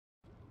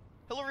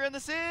Hello everyone,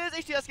 this is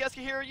HuskyStarcraft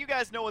here. You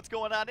guys know what's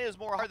going on. It is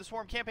more Heart of the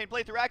Swarm campaign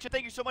playthrough action.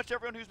 Thank you so much to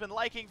everyone who's been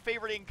liking,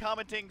 favoriting,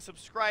 commenting,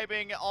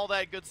 subscribing, all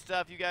that good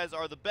stuff. You guys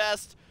are the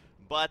best.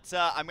 But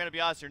I'm going to be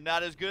honest, you're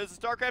not as good as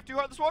the StarCraft 2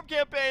 Heart of the Swarm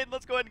campaign.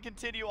 Let's go ahead and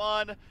continue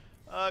on.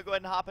 Go ahead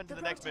and hop into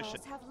the next mission. The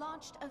Protoss have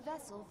launched a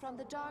vessel from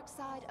the dark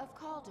side of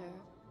Calder.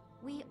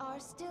 We are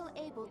still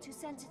able to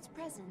sense its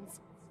presence,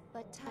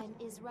 but time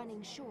is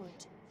running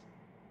short.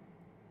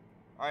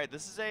 Alright,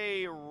 this is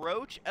a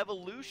Roach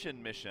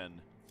Evolution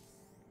mission.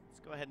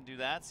 Let's go ahead and do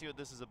that, see what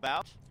this is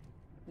about.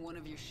 One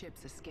of your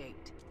ships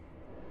escaped.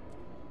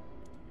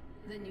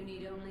 Then you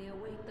need only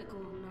await the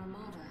Golden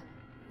Armada.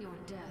 Your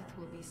death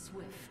will be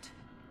swift.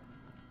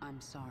 I'm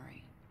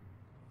sorry.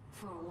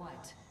 For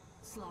what?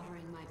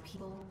 Slaughtering my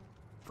people?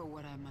 For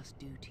what I must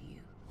do to you.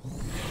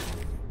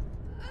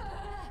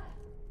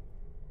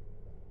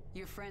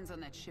 Your friends on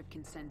that ship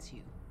can sense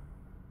you.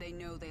 They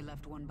know they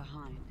left one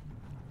behind.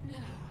 No.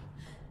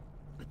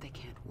 But they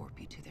can't warp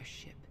you to their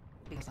ship,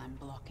 because I'm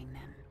blocking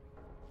them.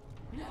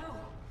 No!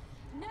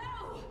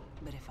 No!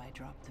 But if I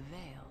drop the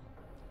veil...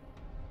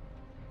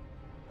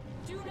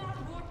 Do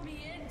not warp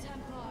me in,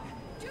 Templar!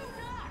 Do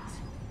not!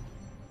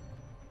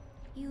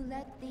 You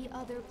let the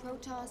other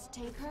Protoss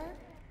take her?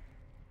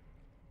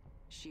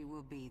 she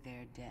will be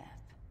their death.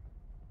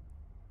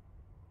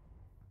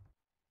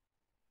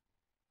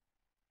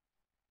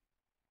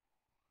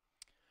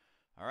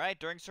 Alright,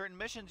 during certain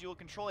missions, you will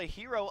control a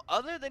hero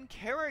other than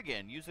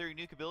Kerrigan. Use their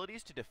unique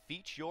abilities to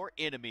defeat your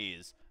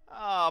enemies.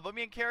 Ah, but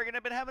me and Kerrigan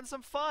have been having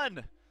some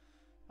fun.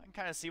 I can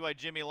kind of see why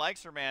Jimmy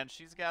likes her, man.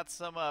 She's got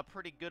some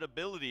pretty good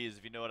abilities,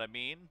 if you know what I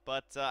mean.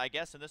 But I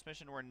guess in this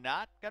mission, we're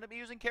not going to be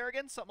using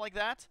Kerrigan, something like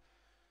that.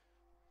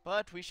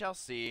 But we shall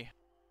see.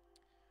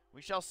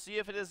 We shall see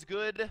if it is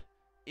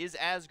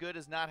as good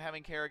as not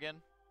having Kerrigan.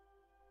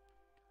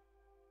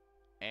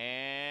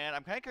 And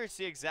I'm kind of curious to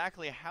see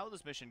exactly how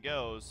this mission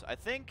goes. I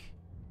think...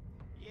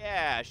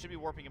 yeah, I should be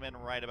warping him in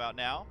right about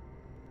now.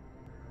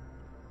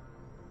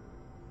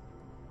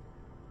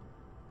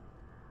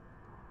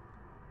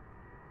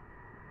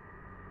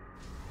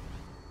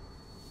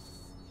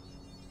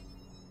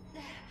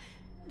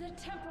 The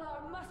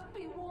Templar must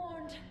be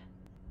warned.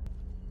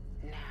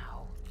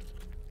 Now.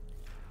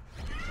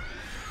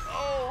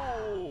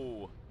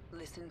 Oh!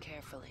 Listen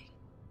carefully.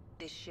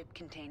 This ship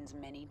contains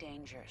many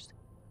dangers.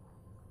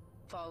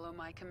 Follow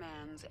my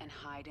commands and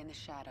hide in the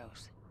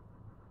shadows.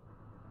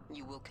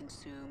 You will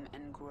consume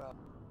and grow.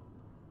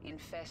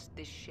 Infest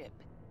this ship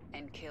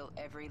and kill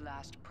every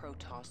last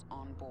Protoss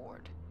on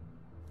board.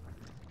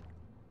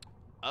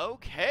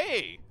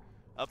 Okay!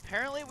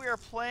 Apparently we are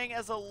playing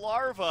as a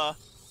larva.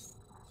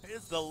 It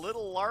is the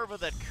little larva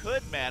that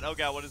could, man. Oh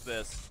god, what is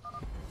this?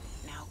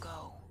 Now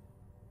go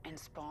and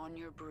spawn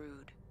your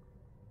brood.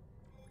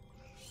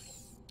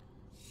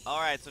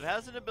 Alright, so it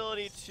has an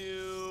ability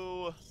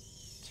to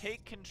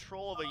take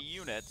control of a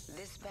unit.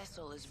 This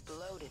vessel is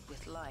bloated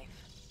with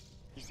life.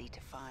 Easy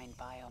to find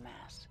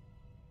biomass.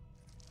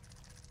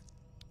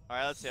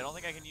 Alright, let's see. I don't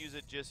think I can use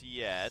it just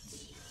yet.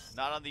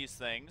 Not on these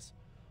things.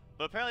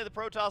 But apparently the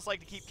Protoss like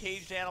to keep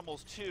caged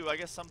animals too. I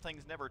guess some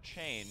things never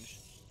change.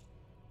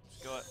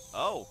 Let's go.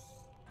 Oh!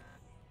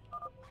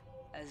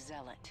 A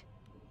zealot.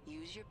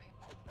 Use your...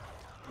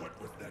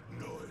 What was that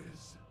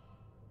noise?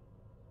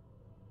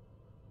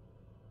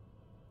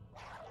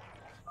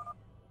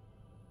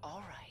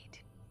 All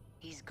right.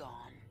 He's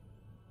gone.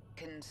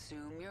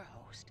 Consume your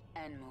host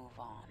and move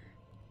on.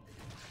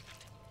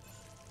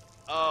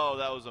 Oh,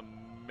 that was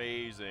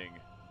amazing.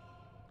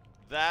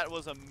 That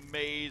was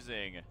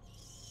amazing.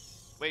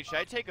 Wait, should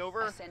I take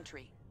over? A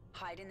sentry.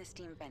 Hide in the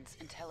steam vents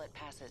until it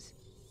passes.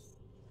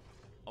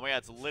 Oh my god,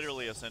 it's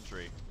literally a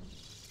sentry.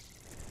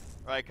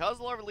 Alright, cause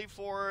the larva leap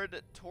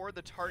forward toward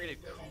the targeted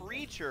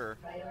creature.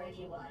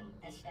 Priority 1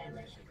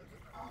 established.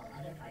 All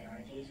other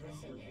priorities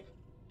rescinded.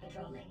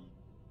 Patrolling.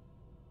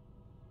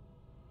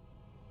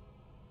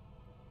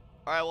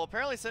 Alright, well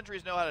apparently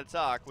sentries know how to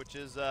talk, which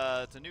is,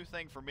 it's a new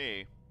thing for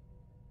me.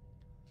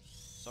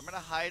 So I'm gonna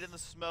hide in the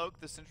smoke.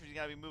 The sentry's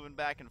gonna be moving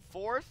back and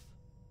forth.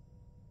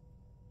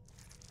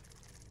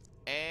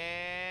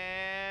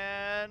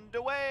 And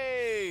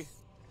away!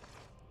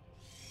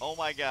 Oh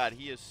my god,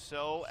 he is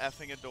so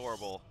effing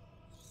adorable.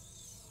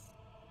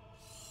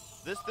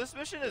 This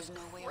mission is There's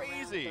no way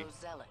crazy. around those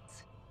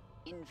zealots.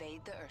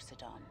 Invade the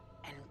Ursidon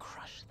and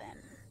crush them.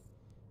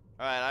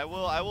 Alright, I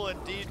will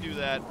indeed do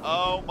that.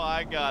 Oh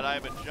my god, I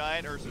am a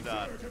giant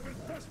Ursidon.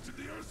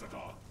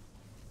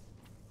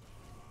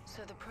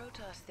 So the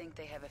Protoss think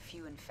they have a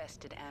few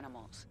infested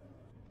animals.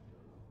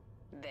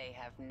 They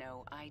have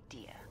no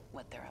idea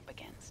what they're up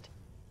against.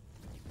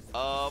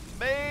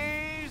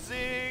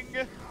 Amazing!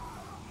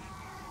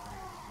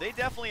 They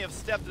definitely have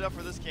stepped it up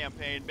for this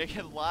campaign,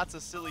 making lots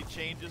of silly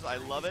changes. I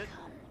love it.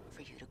 Come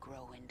for you to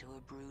grow into a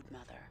brood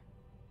mother.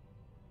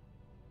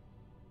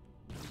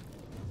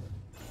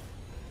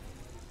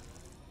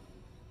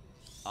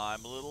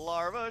 I'm a little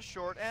larva,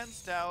 short and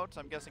stout.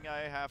 I'm guessing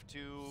I have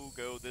to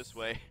go this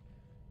way.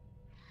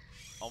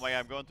 Oh my god,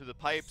 I'm going through the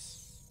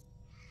pipes.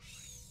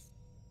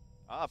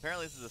 Ah,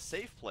 apparently this is a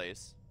safe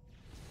place.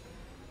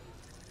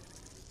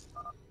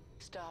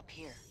 stop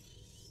here.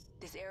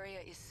 This area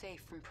is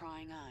safe from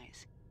prying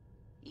eyes.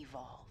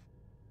 Evolve.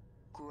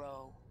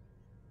 Grow.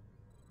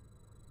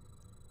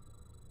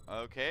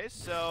 Okay,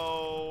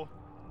 so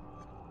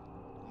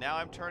now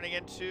I'm turning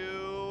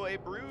into a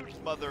brood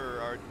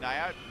mother, or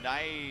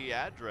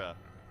Niadra.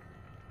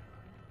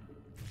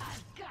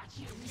 I've got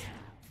you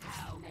now.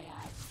 How may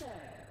I serve?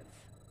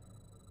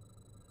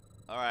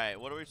 Alright,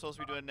 what are we supposed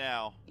to be doing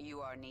now? You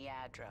are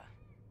Niadra.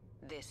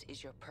 This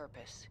is your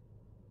purpose.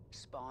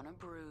 Spawn a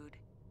brood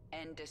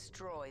and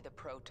destroy the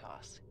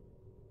Protoss.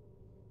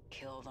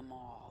 Kill them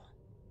all.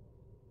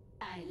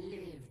 I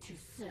live to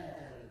serve.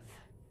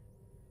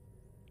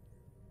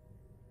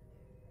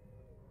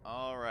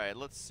 Alright,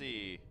 let's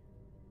see.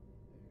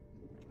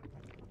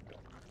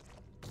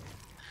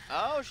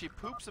 Oh, she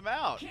poops them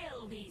out.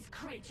 Kill these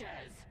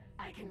creatures.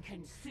 I can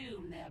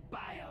consume their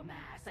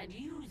biomass and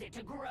use it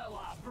to grow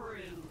our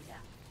brood.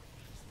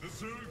 The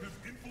Zerg has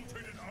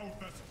infiltrated our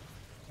vessel.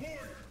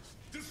 Warriors,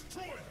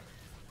 destroy them!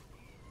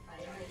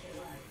 Priority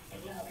 1,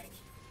 acknowledge.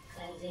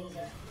 Cleansing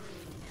zone.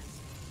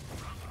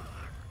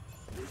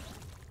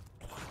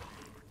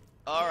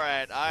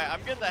 Alright,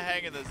 I'm getting the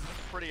hang of this. This is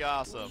pretty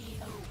awesome.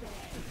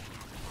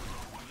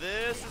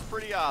 This is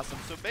pretty awesome.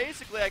 So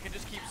basically I can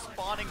just keep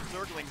spawning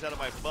Zerglings out of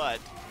my butt,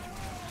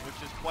 which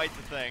is quite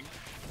the thing.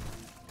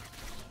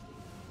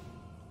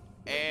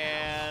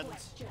 And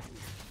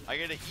I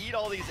get to eat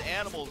all these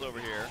animals over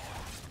here,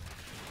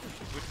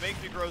 which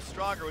makes me grow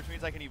stronger, which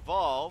means I can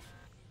evolve.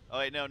 Oh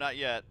wait, no, not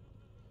yet.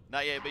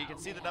 Not yet, but you can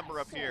see the number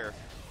up here.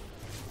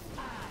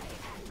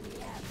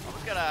 I'm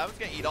just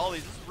gonna eat all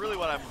these. This is really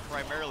what I'm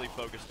primarily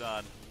focused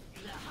on,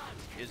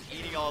 is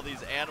eating all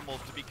these animals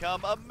to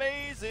become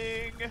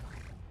amazing.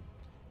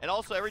 And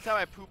also, every time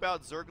I poop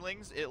out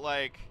Zerglings, it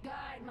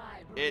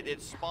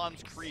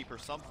spawns creep or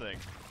something,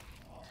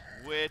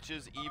 which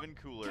is even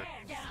cooler.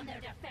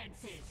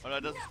 Oh no,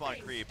 it doesn't spawn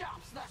creep.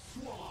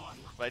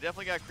 But I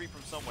definitely got creep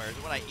from somewhere. Is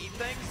it when I eat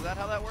things? Is that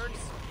how that works?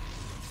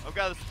 Oh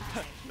god,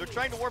 they're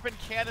trying to warp in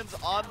cannons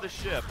on the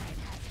ship.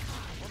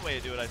 One way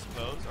to do it, I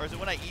suppose. Or is it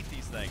when I eat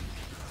these things?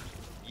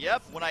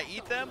 Yep, when I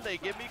eat them, they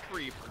give me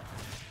creep.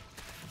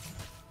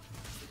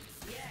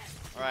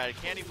 Alright, I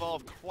can't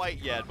evolve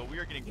quite yet, but we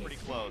are getting pretty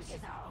close. This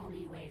is our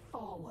only way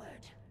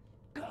forward.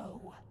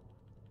 Go.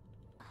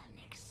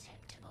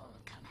 Unacceptable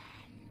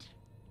command.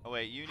 Oh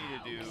wait, you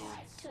need to do...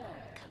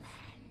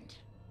 Command.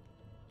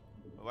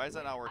 Why is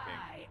that not working?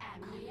 I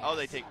am the Oh,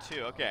 they take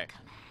two. Okay.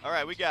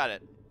 Alright, we got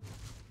it.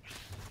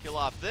 Kill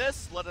off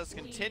this. Let us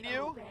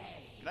continue.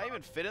 Can I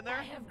even fit in there?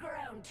 I have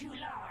grown too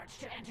large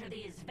to enter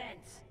these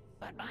vents,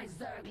 but my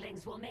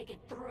Zerglings will make it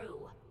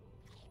through.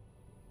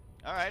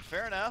 Alright,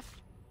 fair enough.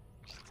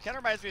 Kind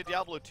of reminds me of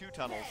Diablo 2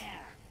 tunnels.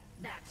 There.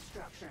 That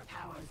structure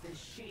powers the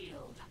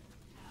shield.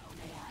 How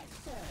may I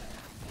serve?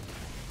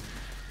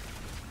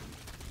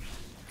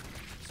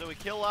 So we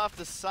kill off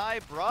the Psy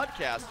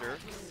broadcaster.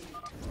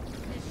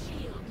 The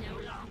shield no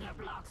longer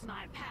blocks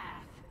my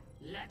path.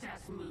 Let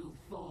us move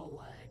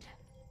forward.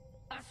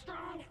 A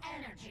strong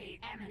energy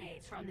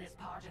emanates from this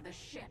part of the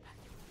ship.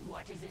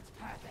 What is its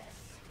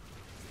purpose?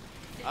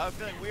 I have a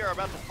feeling we are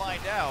about to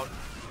find out.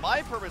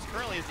 My purpose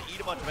currently is to eat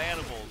a bunch of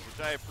animals,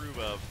 which I approve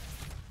of.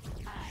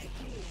 I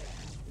hear.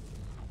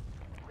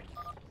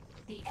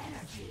 The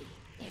energy.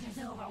 It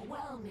is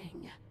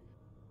overwhelming.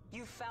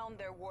 You found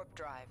their warp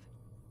drive.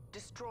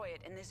 Destroy it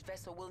and this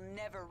vessel will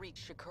never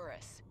reach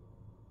Shakuras.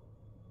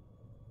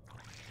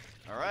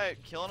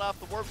 Alright, killing off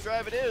the warp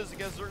drive it is. I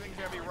guess Zerglings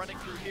are going to be running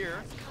through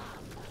here.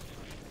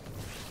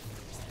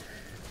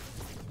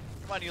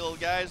 Come on, you little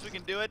guys. We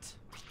can do it.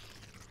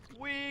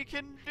 We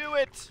can do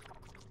it!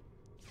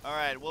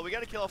 Alright, well, we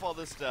gotta kill off all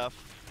this stuff.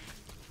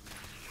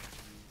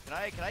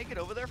 Can I get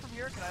over there from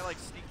here? Can I, like,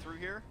 sneak through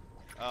here?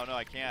 Oh, no,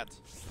 I can't.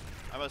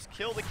 I must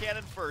kill the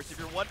cannon first. If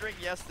you're wondering,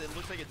 yes, it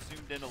looks like it's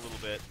zoomed in a little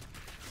bit.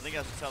 I think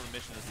that's just how the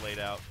mission is laid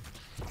out.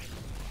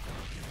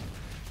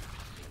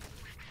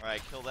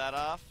 Alright, kill that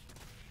off.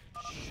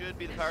 Should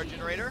be the power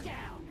generator.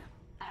 Down.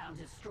 I'll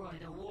destroy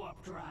the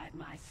warp drive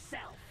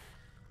myself.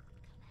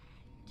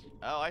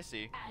 Oh, I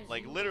see.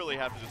 Like, literally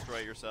have to destroy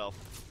it yourself.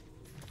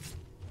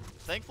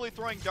 Thankfully,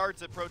 throwing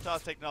darts at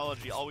Protoss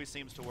technology always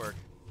seems to work.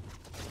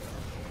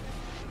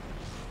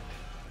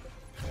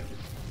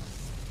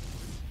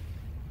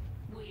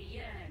 We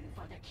yearn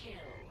for the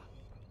kill.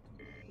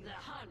 The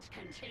hunt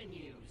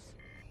continues.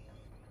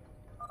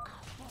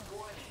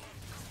 Warning.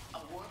 A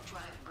warp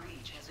drive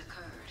breach has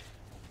occurred.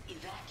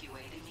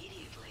 Evacuate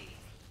immediately.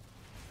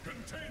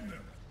 Contain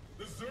them!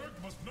 The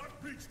Zerg must not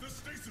reach the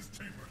stasis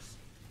chambers!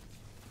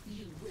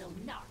 You will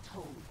not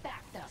hold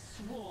back the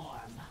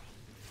swarm.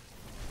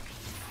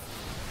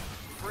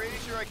 Pretty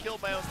sure I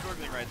killed my own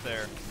Zergling right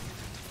there.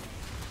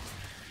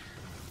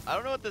 I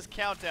don't know what this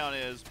countdown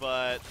is,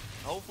 but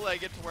hopefully I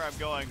get to where I'm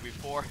going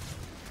before.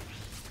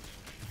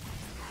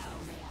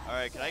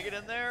 Alright, can I get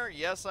in there?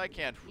 Yes, I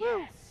can. Woo!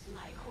 Yes,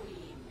 my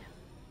queen.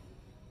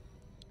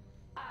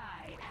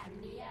 I am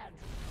Niadra.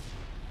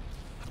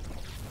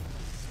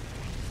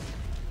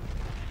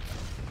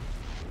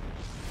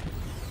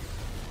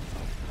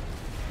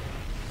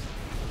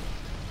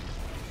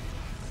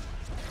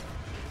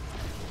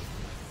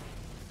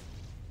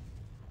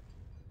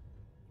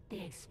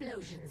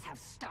 explosions have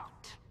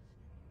stopped.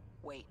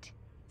 Wait.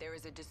 There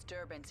is a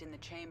disturbance in the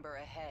chamber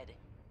ahead.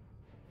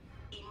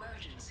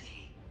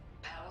 Emergency.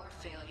 Power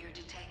failure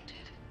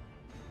detected.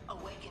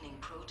 Awakening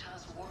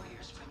Protoss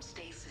warriors from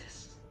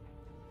stasis.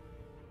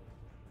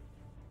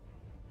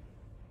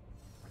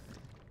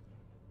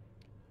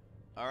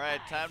 Alright,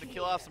 time to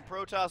kill off some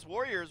Protoss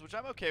warriors, which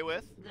I'm okay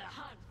with. The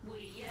hunt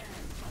we yearn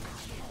for.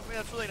 I mean,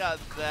 that's really not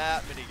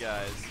that many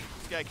guys.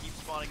 This guy keeps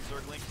spawning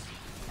Zerglings.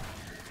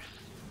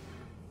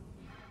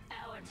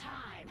 Our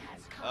time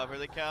has come. Oh, here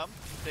they come.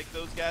 Take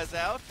those guys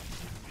out.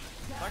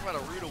 Talk about a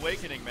rude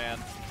awakening, man.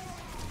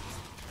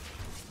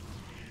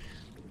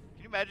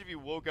 Can you imagine if you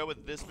woke up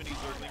with this many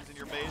Zerglings in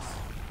your base?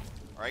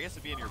 Or I guess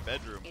it'd be in your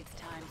bedroom. It's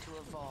time to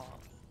evolve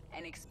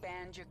and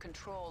expand your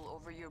control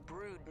over your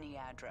brood,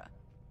 Niadra.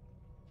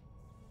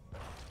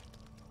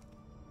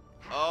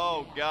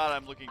 Oh god,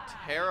 I'm looking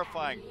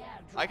terrifying.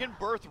 I can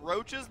birth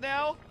roaches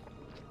now?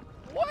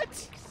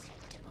 What?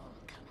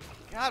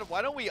 God,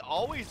 why don't we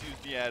always use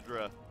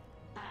Niadra?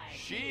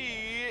 She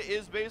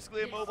is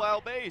basically a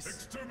mobile base.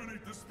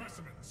 Exterminate the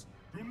specimens.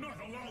 Do not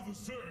allow the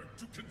Zerg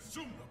to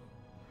consume them.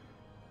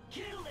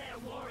 Kill their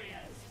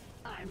warriors.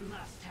 I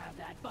must have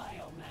that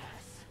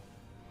biomass.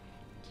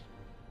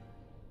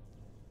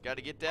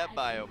 Gotta get that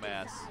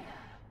biomass.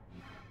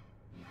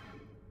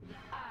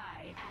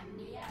 I am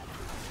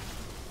Niadra.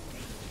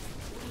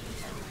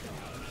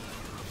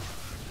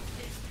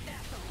 This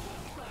vessel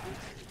will burn.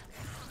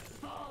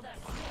 For the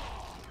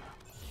swarm.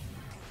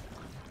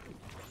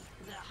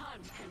 The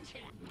hunt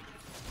continues.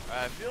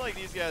 Alright, I feel like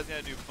these guys are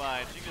gonna do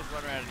fine. She can just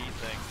run around and eat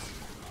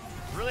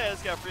things. Really, I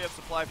just gotta free up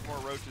supply for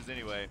more roaches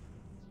anyway.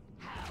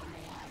 How may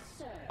I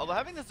serve? Although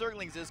having the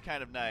Zerglings is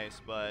kind of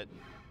nice, but...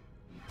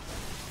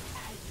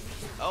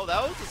 Oh,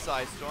 that was a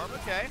Psy Storm,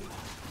 okay.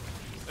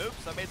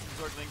 Oops, I made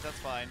some Zerglings, that's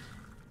fine.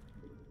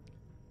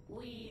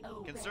 We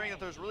obey. Considering that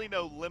there's really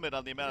no limit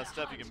on the amount of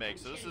stuff you can make,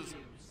 so this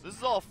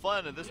is all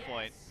fun at this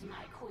point. Yes,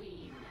 my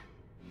queen.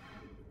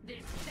 This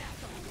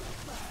vessel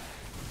will burn.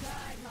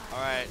 Guide my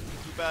Alright,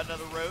 poop out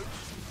another roach.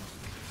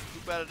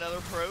 Poop out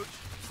another roach.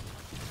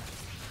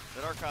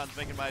 That Archon's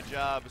making my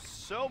job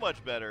so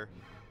much better.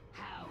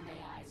 How may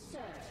I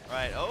serve?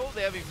 Alright, oh,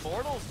 they have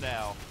Immortals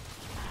now.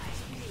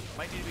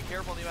 Might need to be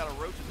careful on the amount of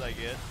roaches I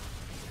get.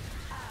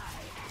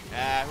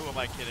 Ah, who am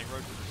I kidding?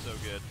 Roaches are so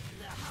good.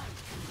 The hunt.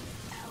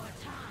 Our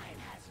time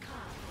has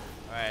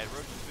come. Alright,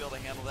 roaches will be able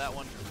to handle that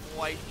one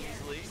quite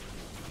easily.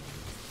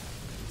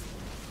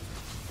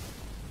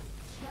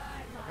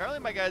 Apparently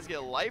my guys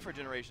get life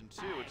regeneration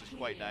too, which is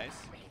quite nice.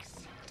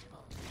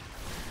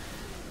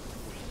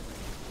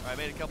 Alright,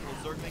 I made a couple of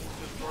Zerglings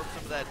to absorb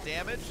some of that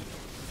damage.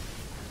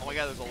 Oh my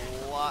god, there's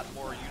a lot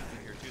more units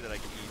in here too that I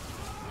can eat.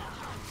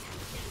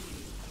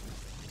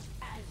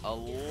 A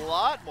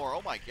lot more,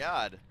 oh my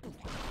god.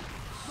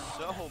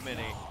 So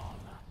many.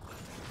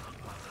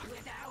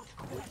 Without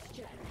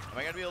question. Am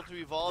I going to be able to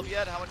evolve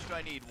yet? How much do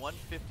I need?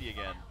 150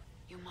 again.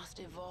 You must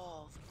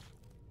evolve.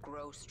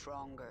 Grow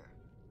stronger.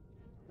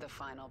 The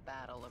final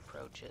battle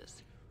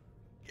approaches.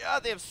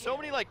 God, they have so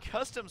many like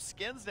custom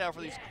skins now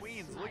for these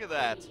queens. Look at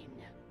that.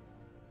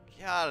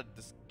 God,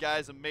 this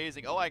guy's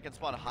amazing. Oh, I can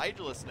spawn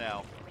Hydralisks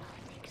now.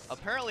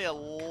 Apparently a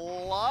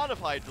lot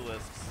of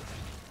Hydralisks.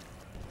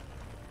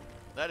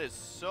 That is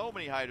so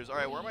many Hydras.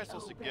 Alright, where am I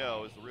supposed to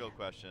go is the real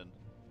question.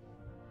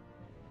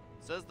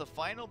 It says the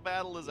final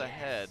battle is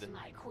ahead.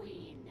 My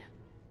queen.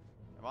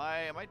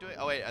 Am I doing...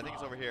 Oh wait, I think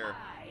it's over here.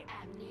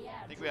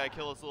 I think we gotta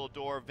kill this little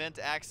door. Vent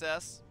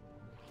access.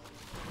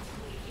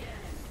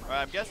 Alright,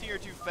 I'm guessing you're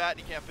too fat and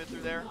you can't fit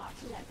through there. Not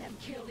let them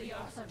kill the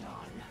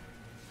Arsadon.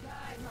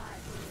 Guide my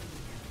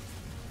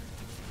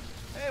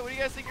Hey, what do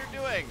you guys think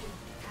you're doing?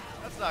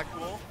 That's not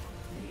cool.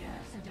 The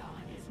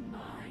Arsadon is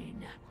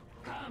mine.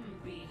 Come,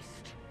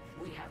 beast.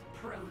 We have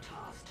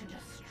Protoss to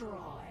destroy.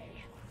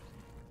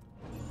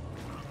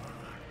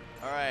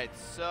 Alright,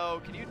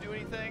 so can you do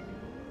anything?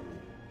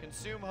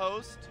 Consume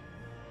host.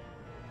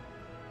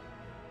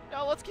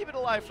 No, let's keep it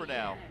alive for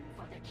now.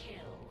 For the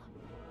kill.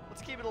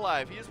 Let's keep it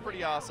alive. He is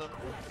pretty awesome.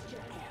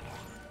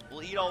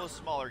 We'll eat all the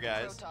smaller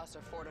guys. Protoss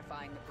are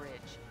fortifying the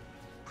bridge.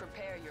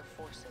 Prepare your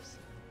forces.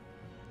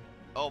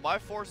 Oh, my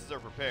forces are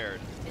prepared.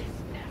 This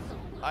vessel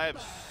will I have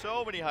burn.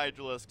 so many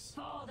Hydralisks.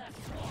 For the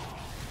swarm.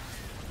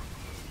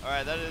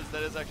 Alright, that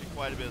is actually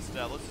quite a bit of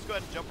stuff. Let's just go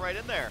ahead and jump right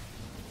in there.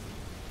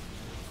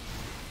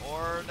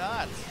 Or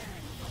not.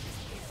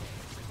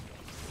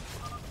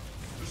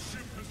 The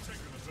ship has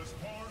taken us as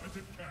far as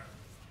it can.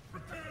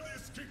 Prepare the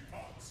escape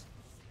pods.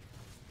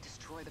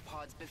 Destroy the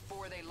pods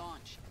before they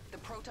launch. The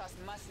Protoss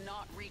must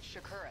not reach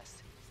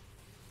Shakuras.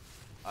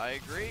 I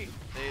agree.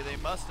 They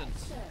mustn't.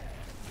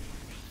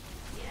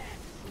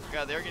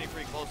 God, they're getting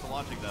pretty close to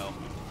launching though.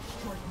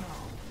 Right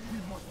now, we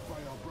must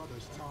buy our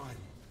brothers time.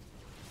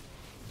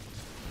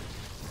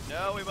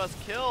 No, we must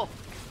kill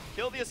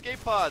the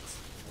escape pods.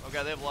 Oh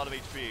god, they have a lot of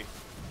HP.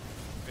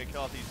 We're gonna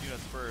kill off these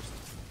units first.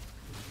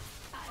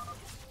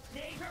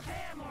 They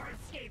prepare more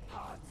escape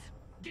pods.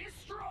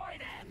 Destroy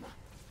them.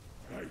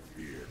 I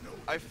fear no.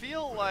 I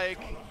feel like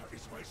Allah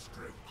is my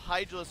strength.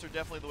 Hydralisks are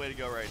definitely the way to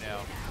go right now.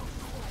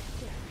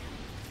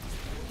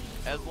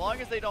 As long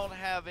as they don't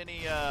have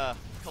any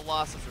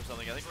Colossus or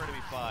something, I think we're going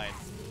to be fine.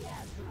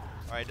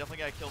 Alright, definitely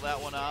got to kill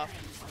that one off.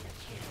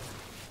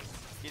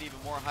 Get even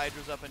more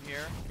Hydras up in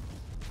here.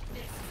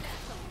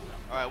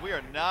 Alright, we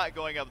are not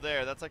going up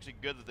there. That's actually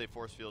good that they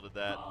force fielded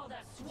that.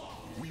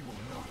 We will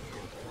not go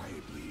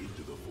quietly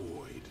into the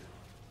void.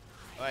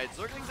 Alright,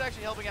 Zergling's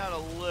actually helping out a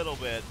little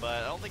bit,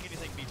 but I don't think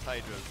anything beats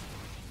Hydras.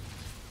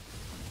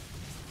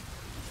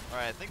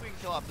 Alright, I think we can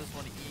kill off this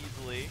one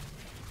easily.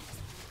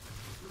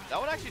 That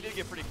one actually did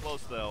get pretty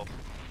close, though.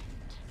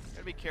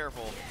 Gotta be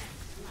careful.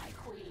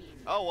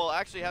 Oh, well,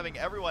 actually having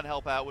everyone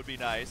help out would be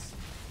nice.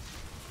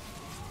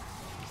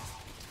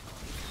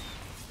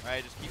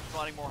 Alright, just keep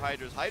spawning more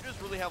Hydras. Hydras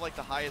really have, like,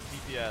 the highest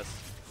DPS.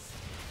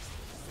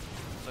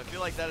 So I feel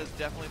like that is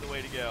definitely the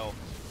way to go.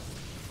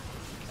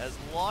 As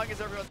long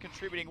as everyone's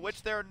contributing,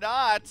 which they're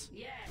not!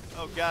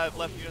 Oh god, I've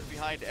left units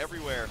behind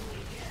everywhere.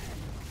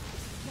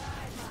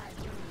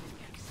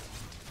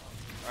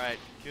 Alright,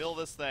 kill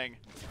this thing.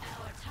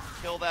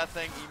 Kill that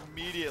thing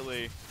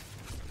immediately.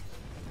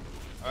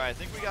 Alright, I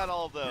think we got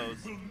all of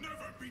those. We will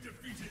never be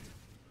defeated.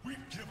 We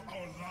give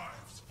our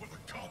lives for the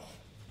color.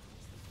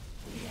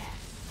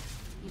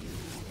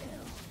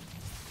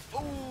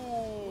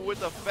 Ooh,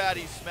 with the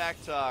fatty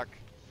smack talk.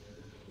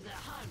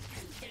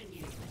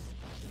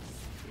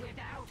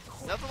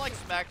 Nothing like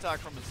smack talk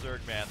from a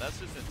Zerg, man. That's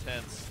just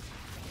intense.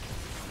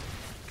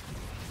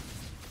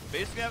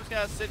 Basically, I'm just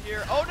gonna sit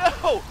here. Oh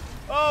no!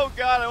 Oh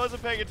god, I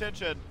wasn't paying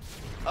attention.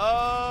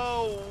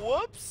 Oh,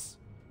 whoops.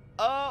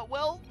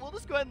 Well, we'll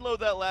just go ahead and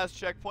load that last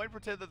checkpoint.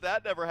 Pretend that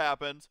that never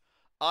happened.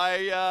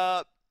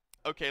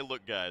 Okay,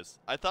 look, guys.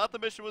 I thought the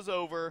mission was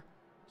over,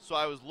 so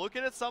I was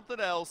looking at something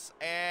else,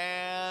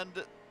 and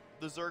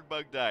the Zerg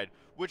bug died.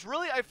 Which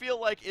really, I feel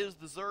like, is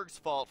the Zerg's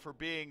fault for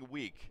being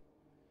weak.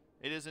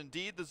 It is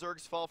indeed the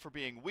Zerg's fault for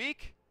being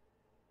weak.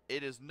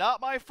 It is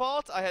not my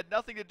fault. I had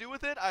nothing to do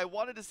with it. I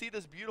wanted to see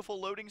this beautiful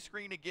loading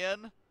screen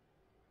again.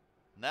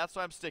 And that's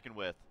what I'm sticking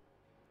with.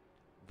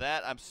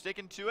 That, I'm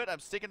sticking to it. I'm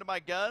sticking to my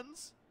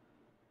guns.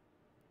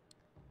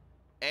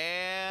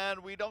 And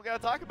we don't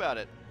gotta talk about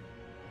it.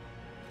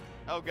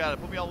 Oh god,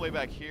 it put me all the way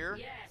back here.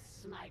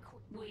 Yes,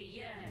 we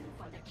yearn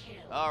for the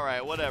kill.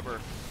 Alright,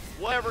 whatever.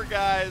 Whatever,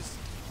 guys.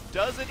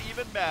 Doesn't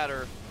even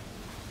matter.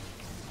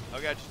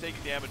 Oh god, she's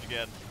taking damage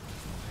again.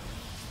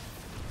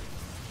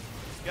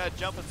 Just gotta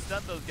jump and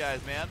stun those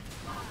guys, man.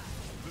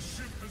 The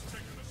ship has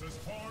taken us as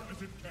far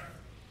as it can.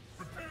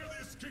 Prepare the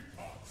escape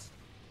pods.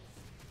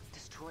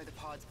 Destroy the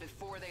pods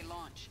before they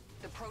launch.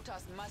 The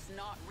Protoss must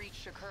not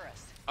reach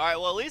Shakuras. Alright,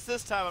 well, at least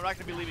this time I'm not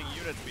going to be leaving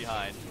units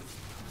behind.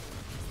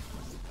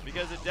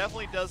 Because it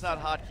definitely does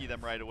not hotkey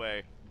them right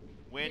away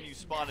when you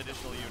spawn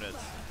additional units.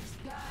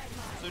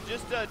 So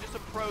just a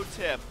pro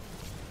tip.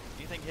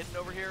 Anything hidden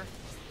over here?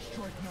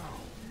 Strike now.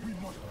 We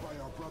must buy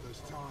our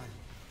brothers time.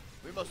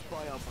 We must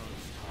buy our brothers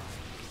time.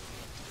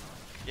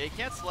 Yeah, you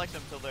can't select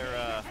them till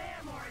they're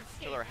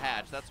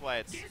hatched. That's why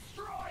it's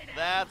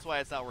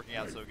not working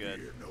out so good.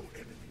 Fear no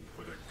enemy,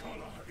 for the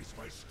color is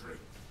my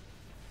strength.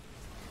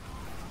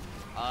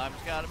 I'm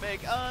just gonna make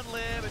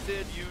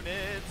unlimited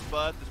units,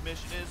 but this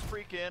mission is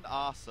freaking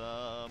awesome.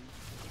 Our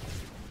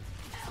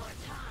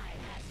time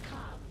has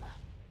come.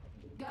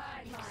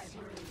 Guide my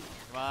brood.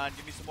 Come on,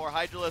 give me some more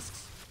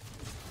Hydralisks.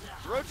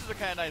 The roaches are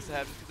kind of nice to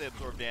have just because they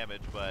absorb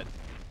damage, but...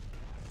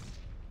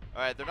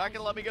 Alright, they're not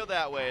gonna let me go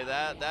that way.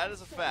 That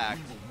is a fact.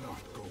 We will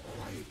not go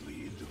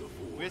quietly into the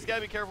void. We just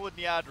gotta be careful with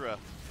Niadra.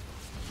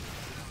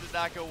 This did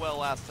not go well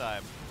last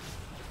time.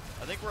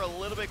 I think we're a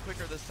little bit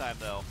quicker this time,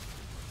 though.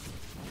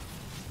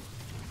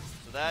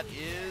 So that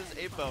is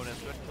a bonus.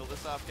 Go ahead and kill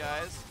this off,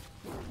 guys.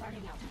 We're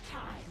running out of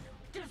time.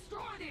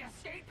 Destroy the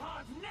escape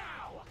pods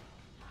now!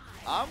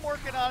 I'm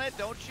working on it.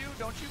 Don't you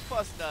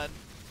fuss none.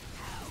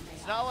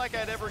 It's not like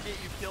I'd ever get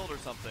you killed or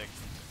something.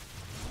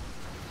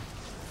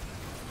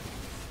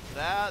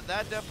 That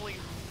definitely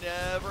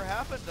never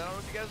happened. I don't know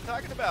what you guys are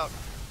talking about.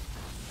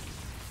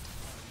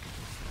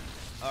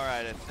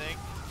 Alright, I think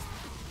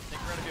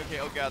we're gonna be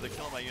okay. Oh god, they're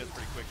killing my units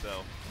pretty quick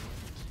though.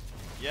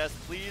 Yes,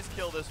 please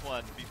kill this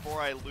one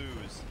before I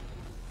lose.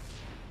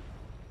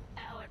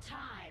 Our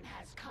time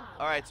has come.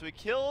 Alright, so we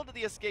killed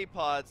the escape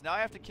pods. Now I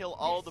have to kill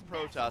all of the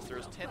Protoss.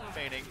 There's 10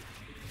 feigning.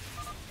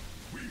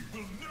 We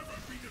will never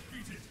be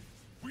defeated.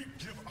 We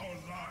give our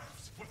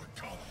lives for the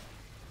color.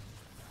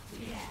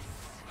 Yes,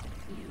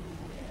 you will.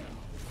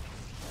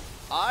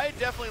 I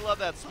definitely love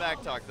that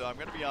smack talk though, I'm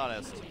gonna be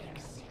honest.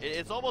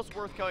 It's almost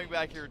worth coming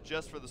back here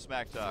just for the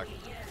smack talk.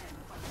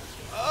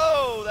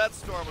 Oh, that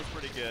storm was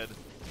pretty good.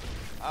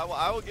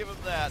 I will give him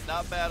that.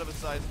 Not bad of a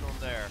side storm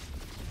there.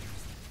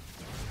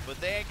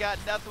 But they ain't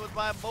got nothing with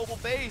my mobile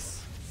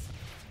base.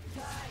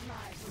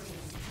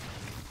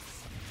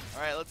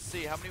 Alright, let's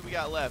see. How many we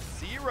got left?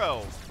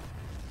 0.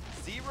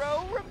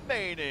 0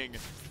 remaining.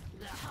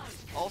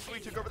 Also, we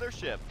took over their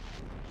ship.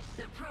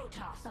 The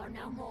Protoss are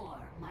no more,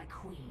 my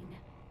queen.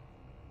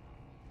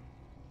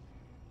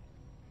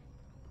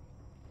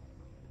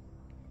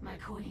 My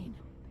queen,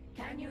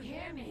 can you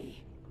hear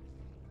me?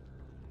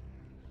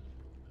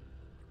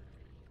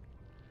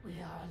 We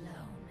are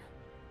alone.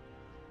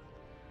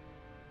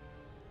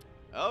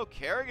 Oh,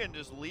 Kerrigan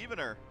just leaving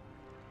her.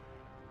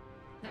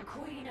 The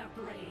Queen of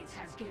Blades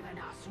has given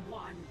us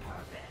one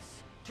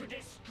purpose: to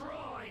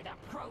destroy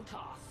the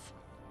Protoss.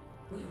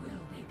 We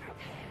will be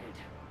prepared.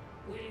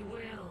 We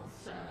will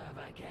serve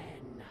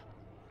again.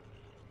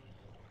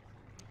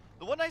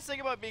 The one nice thing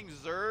about being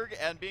Zerg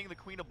and being the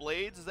Queen of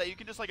Blades is that you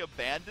can just, like,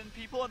 abandon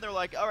people, and they're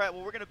like, alright,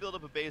 well, we're going to build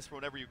up a base for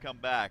whenever you come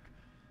back.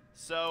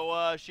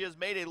 So, she has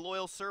made a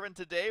loyal servant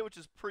today, which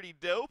is pretty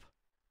dope.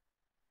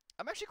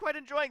 I'm actually quite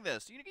enjoying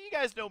this. You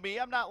guys know me.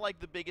 I'm not, like,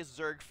 the biggest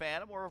Zerg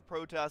fan. I'm more of a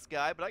Protoss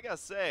guy, but I gotta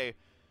say,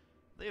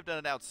 they have done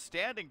an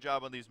outstanding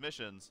job on these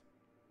missions.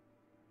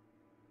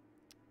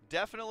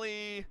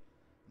 Definitely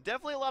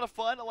a lot of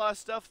fun, a lot of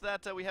stuff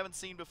that we haven't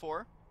seen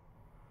before.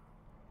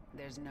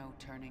 There's no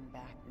turning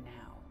back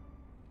now.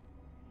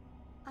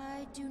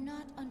 I do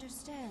not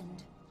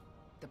understand.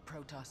 The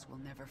Protoss will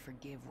never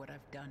forgive what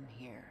I've done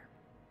here.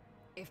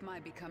 If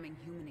my becoming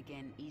human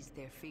again eased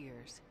their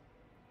fears,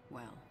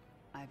 well,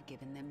 I've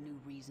given them new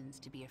reasons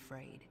to be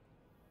afraid.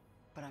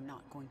 But I'm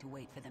not going to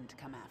wait for them to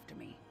come after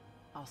me.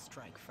 I'll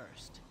strike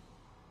first.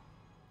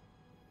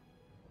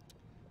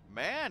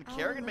 Man,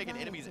 Kerrigan making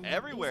enemies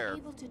everywhere. Is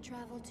able to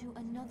travel to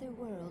another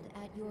world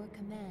at your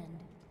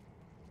command.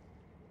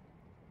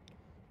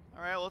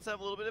 Alright, well, let's have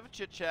a little bit of a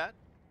chit-chat.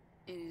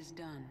 It is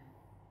done.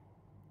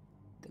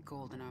 The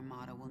Golden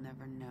Armada will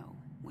never know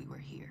we were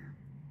here.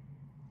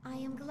 I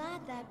am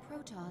glad that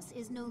Protoss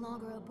is no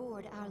longer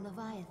aboard our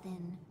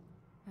Leviathan.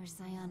 Her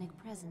psionic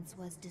presence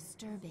was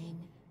disturbing.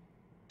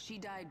 She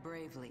died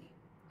bravely,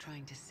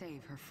 trying to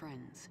save her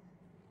friends.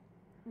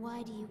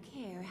 Why do you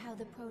care how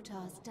the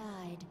Protoss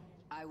died?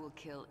 I will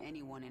kill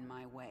anyone in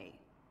my way.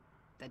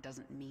 That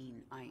doesn't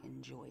mean I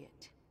enjoy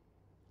it.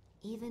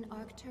 Even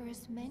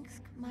Arcturus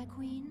Mengsk, my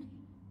queen?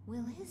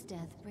 Will his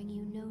death bring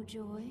you no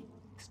joy?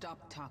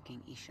 Stop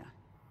talking, Isha.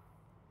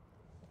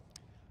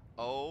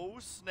 Oh,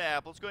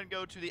 snap. Let's go ahead and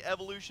go to the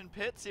evolution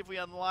pit, see if we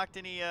unlocked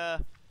any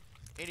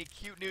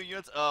cute new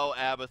units. Oh,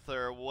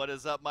 Abathur, what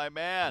is up, my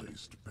man?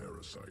 Placed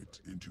parasite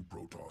into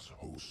Protoss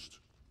host.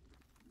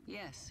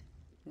 Yes.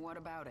 What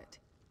about it?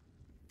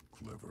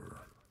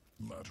 Clever.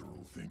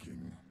 Lateral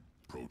thinking.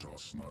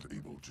 Protoss not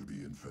able to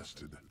be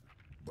infested,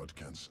 but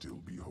can still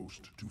be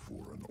host to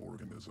foreign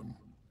organism.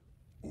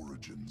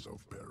 Origins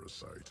of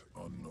parasite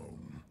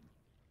unknown.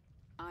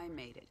 I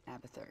made it,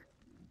 Abathur.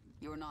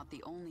 You're not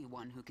the only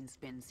one who can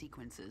spin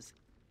sequences.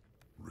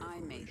 I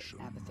made it,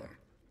 Abathur.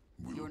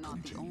 You're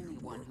not the only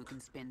one who can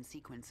spin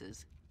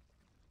sequences.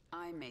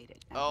 I made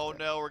it, Abathur. Oh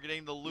no, we're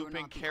getting the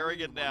looping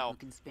Kerrigan now.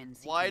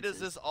 Why does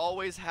this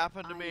always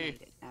happen to me? I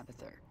made it,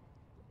 Abathur.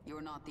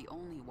 You're not the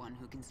only one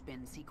who can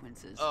spin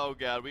sequences. Oh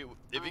god,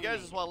 if you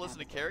guys just want to listen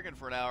to Kerrigan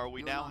for an hour,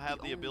 we now have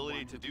the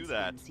ability to do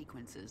that.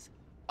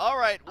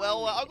 Alright,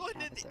 well, I'll go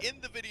ahead and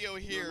end the video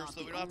here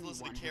so we don't have to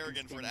listen to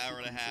Kerrigan for an hour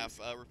and a half,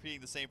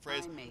 repeating the same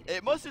phrase.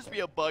 It must just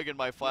be a bug in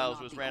my files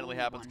which randomly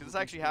happens, because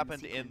this actually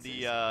happened in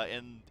the,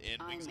 in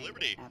Wings of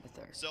Liberty.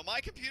 So my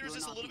computer's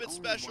just a little bit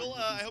special.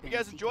 I hope you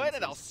guys enjoyed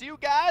it. I'll see you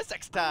guys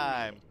next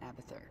time.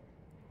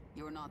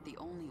 You're not the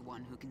only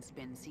one who can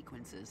spin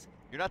sequences.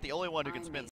 You're not the only one who can spin